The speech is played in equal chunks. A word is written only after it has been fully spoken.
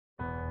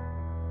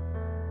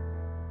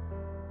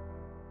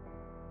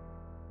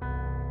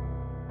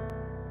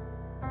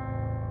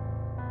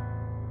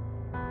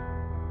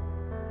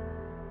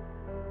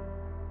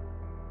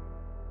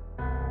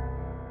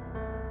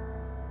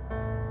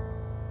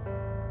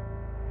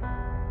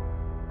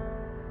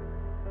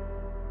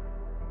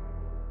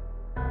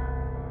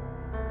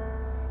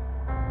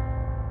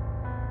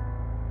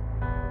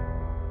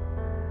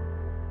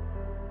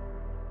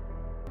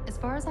As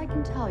far as I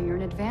can tell, you're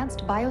an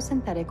advanced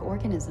biosynthetic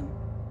organism.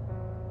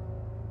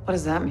 What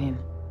does that mean?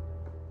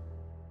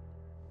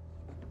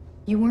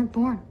 You weren't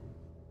born.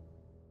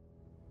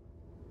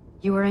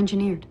 You were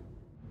engineered.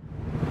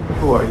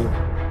 Who are you?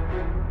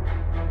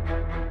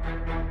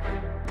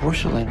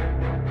 Portia Lin.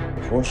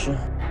 Portia?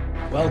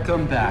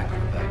 Welcome back,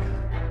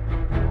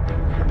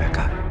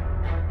 Rebecca.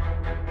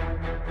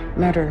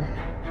 Murder,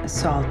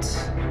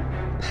 assault,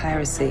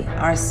 piracy,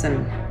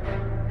 arson,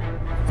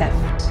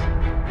 theft.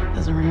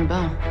 Doesn't ring a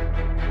bell.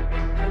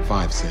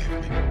 Five saved me.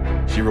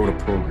 She wrote a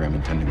program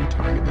intending to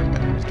target their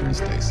memories during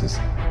stasis,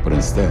 but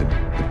instead,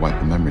 it wiped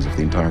the memories of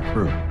the entire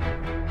crew.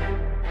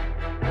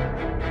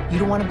 You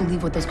don't want to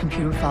believe what those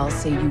computer files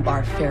say you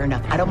are, fair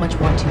enough. I don't much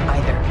want to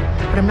either.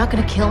 But I'm not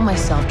going to kill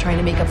myself trying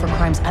to make up for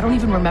crimes I don't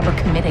even remember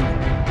committing.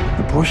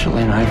 The Portia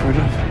Lin I've heard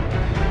of,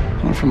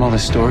 and from all the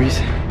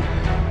stories,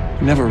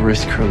 never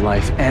risk her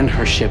life and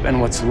her ship and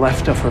what's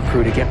left of her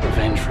crew to get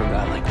revenge for a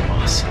guy like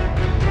Ross.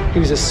 He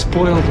was a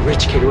spoiled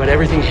rich kid who had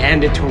everything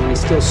handed to him and he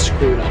still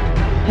screwed up.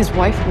 His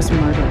wife was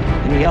murdered.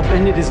 And he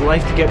upended his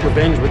life to get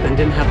revenge, but then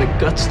didn't have the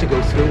guts to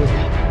go through with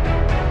it.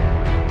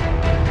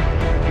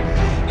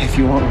 If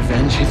you want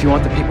revenge, if you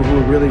want the people who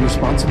are really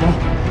responsible,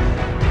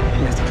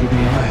 you have to keep me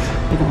alive.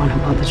 You're the one who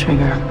pulled the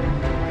trigger.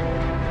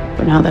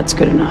 But now that's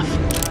good enough.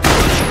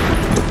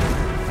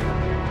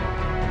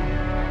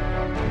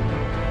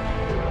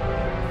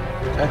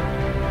 Okay.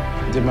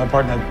 I did my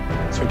part, now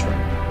it's your turn.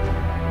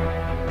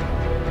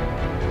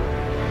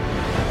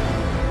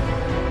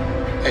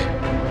 Hey,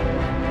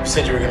 you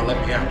said you were gonna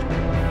let me out.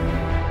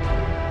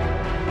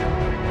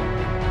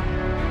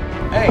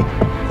 Hey,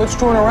 quit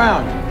screwing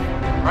around.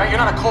 Right? You're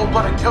not a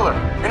cold-blooded killer.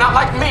 You're not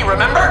like me,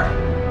 remember?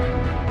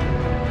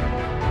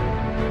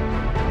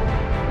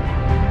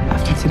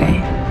 After today,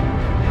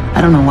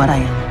 I don't know what I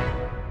am.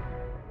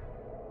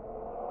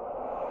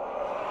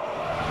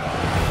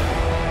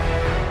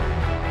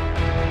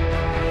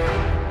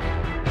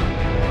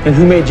 And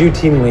who made you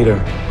team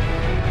leader?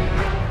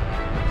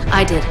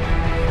 I did,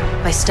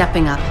 by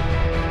stepping up.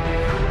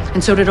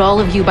 And so did all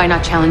of you by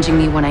not challenging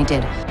me when I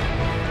did. The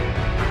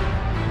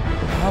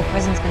whole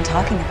prison's been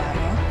talking about you.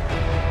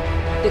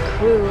 The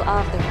crew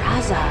of the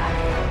Raza.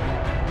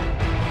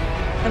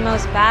 The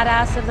most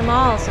badass of them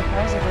all,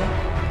 supposedly.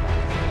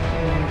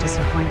 You're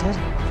disappointed?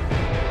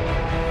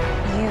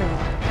 You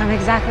come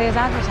exactly as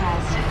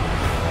advertised.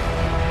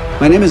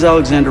 My name is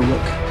Alexander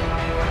Rook.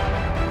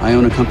 I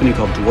own a company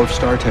called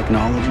Dwarfstar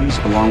Technologies,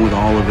 along with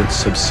all of its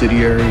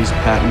subsidiaries,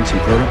 patents,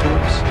 and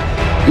prototypes,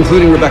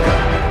 including Rebecca.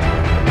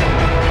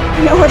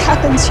 You know what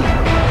happened to you?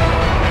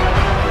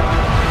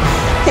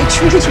 They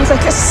treated you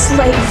like a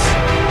slave.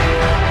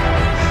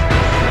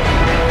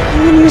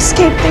 And when you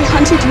escaped, they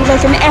hunted you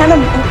like an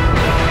animal.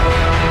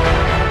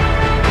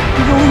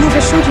 No one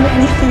ever showed you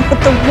anything but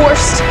the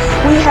worst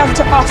we have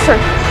to offer.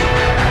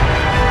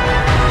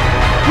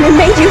 We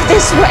made you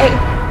this way.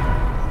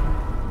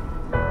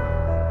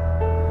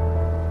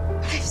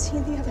 But I've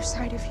seen the other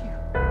side of you.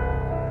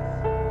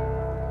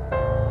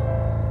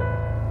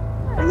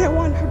 And I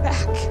want her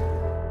back.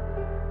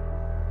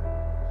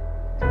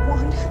 I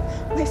want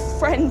my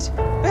friend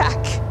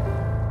back.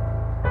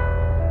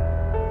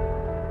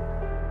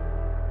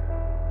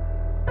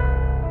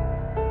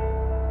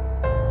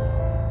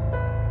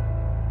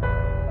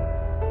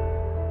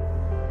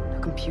 No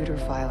computer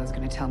file is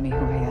going to tell me who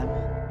I am.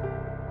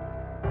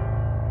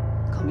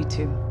 Call me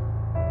too.